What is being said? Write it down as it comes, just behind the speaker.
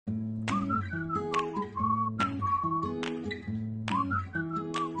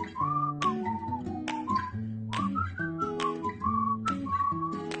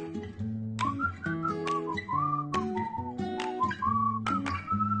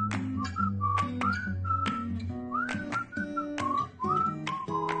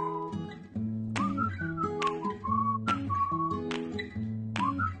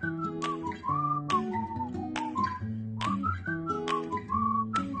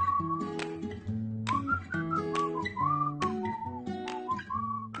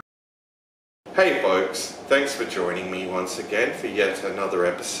Hey folks, thanks for joining me once again for yet another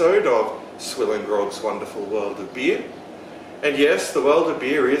episode of SwillinGrog's Wonderful World of Beer. And yes, the world of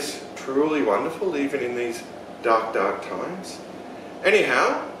beer is truly wonderful, even in these dark times.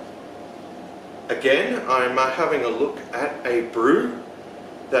 Anyhow, again, I'm having a look at a brew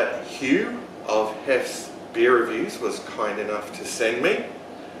that Hugh of Hef's Beer Reviews was kind enough to send me.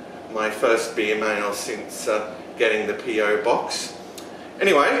 My first beer mail since getting the PO box.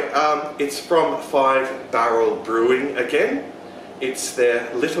 Anyway, it's from 5 Barrel Brewing again. It's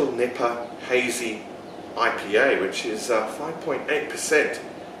their Little Nipper Hazy IPA, which is 5.8%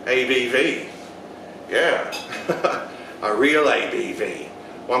 ABV. Yeah, a real ABV.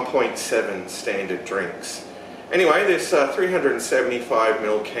 1.7 standard drinks. Anyway, this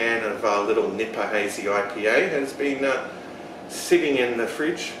 375ml can of Little Nipper Hazy IPA has been sitting in the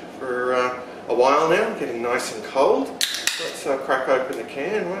fridge for a while now, getting nice and cold. Let's crack open the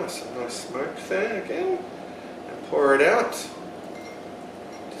can. Wow, some nice smoke there again. And pour it out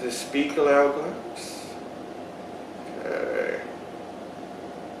to the speaker loud glass. Okay.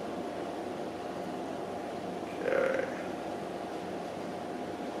 Okay.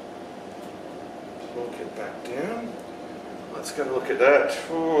 Look it back down. Let's get a look at that.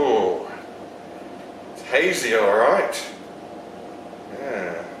 Ooh. It's hazy, alright.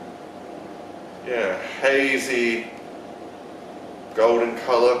 Yeah. Yeah, hazy. Golden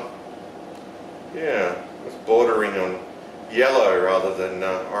colour, yeah, it's bordering on yellow rather than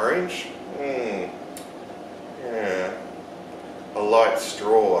orange. Yeah, a light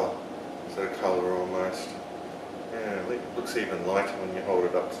straw sort of colour almost. Yeah, it looks even lighter when you hold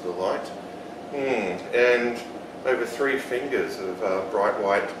it up to the light. And over 3 fingers of bright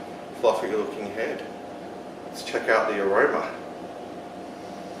white, fluffy looking head. Let's check out the aroma.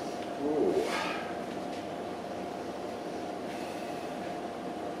 Ooh.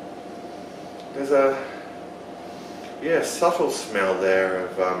 There's a subtle smell there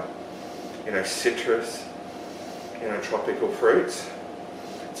of citrus, tropical fruits.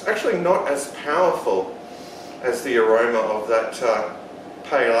 It's actually not as powerful as the aroma of that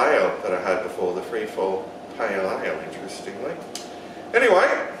pale ale that I had before, the Freefall pale ale, interestingly.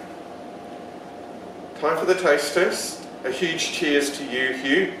 Anyway, time for the taste test. A huge cheers to you,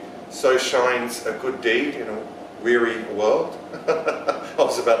 Hugh. So shines a good deed in a weary world. I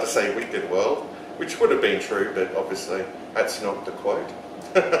was about to say wicked world, which would have been true, but obviously that's not the quote.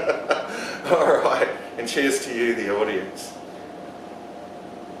 Alright, and cheers to you, the audience.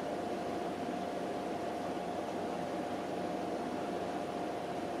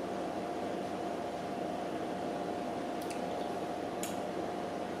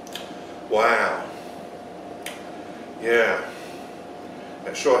 Wow. Yeah,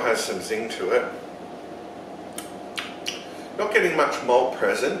 it sure has some zing to it. Not getting much malt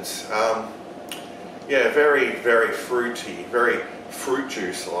presence. Yeah, very, very fruity, very fruit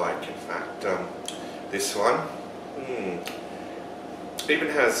juice-like, in fact, this one. Even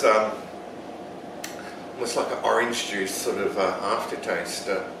has almost like an orange juice sort of aftertaste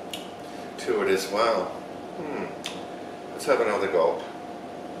to it as well. Let's have another gulp.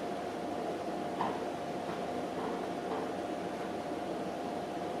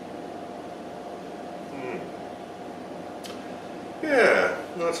 Yeah,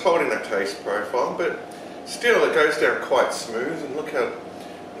 well, it's holding that taste profile, but still it goes down quite smooth, and look how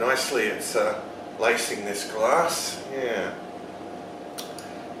nicely it's lacing this glass. Yeah,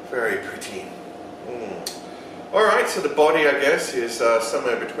 very pretty. Alright, so the body, I guess, is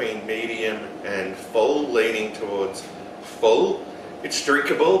somewhere between medium and full, leaning towards full. It's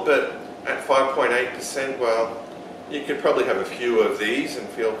drinkable, but at 5.8%, well, you could probably have a few of these and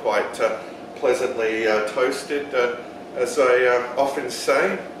feel quite pleasantly toasted. As I often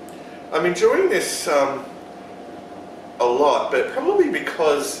say, I'm enjoying this a lot, but probably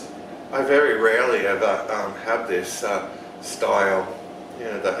because I very rarely ever have this style,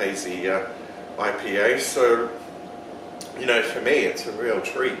 the hazy IPA. So, for me, it's a real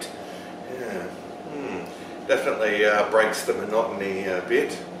treat. Yeah, definitely breaks the monotony a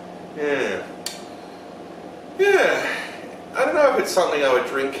bit. Yeah, yeah. I don't know if it's something I would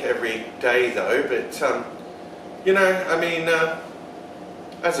drink every day though, but I mean,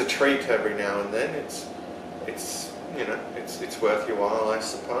 as a treat every now and then, it's worth your while, I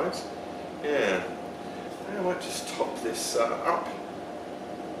suppose. Yeah. I might just top this up.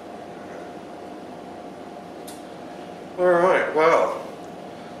 Alright, well,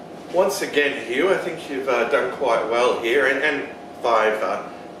 once again, Hugh, I think you've done quite well here, and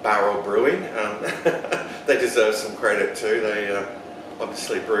 5 Barrel Brewing. They deserve some credit too. They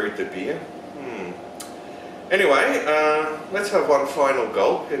obviously brewed the beer. Anyway, let's have one final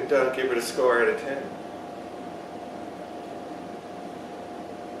gulp and give it a score out of 10.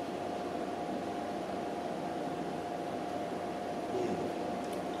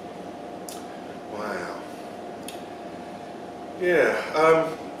 Wow. Yeah,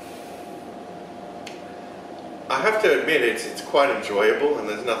 I have to admit it's quite enjoyable, and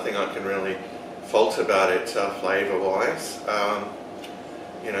there's nothing I can really fault about it flavour-wise.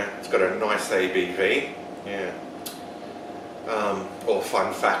 You know, it's got a nice ABV, yeah. Or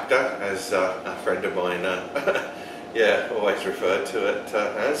fun factor, as a friend of mine, yeah, always referred to it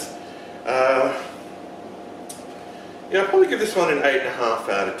as. Yeah, I'll probably give this one an 8.5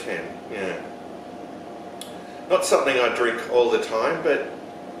 out of 10. Yeah. Not something I drink all the time, but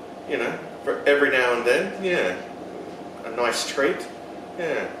you know, for every now and then, yeah, a nice treat.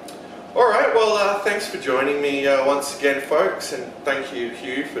 Yeah. All right. Well, thanks for joining me once again, folks, and thank you,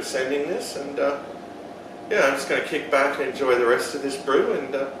 Hugh, for sending this. And yeah, I'm just going to kick back and enjoy the rest of this brew,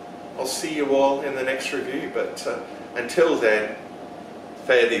 and I'll see you all in the next review. But until then,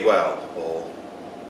 fare thee well, all.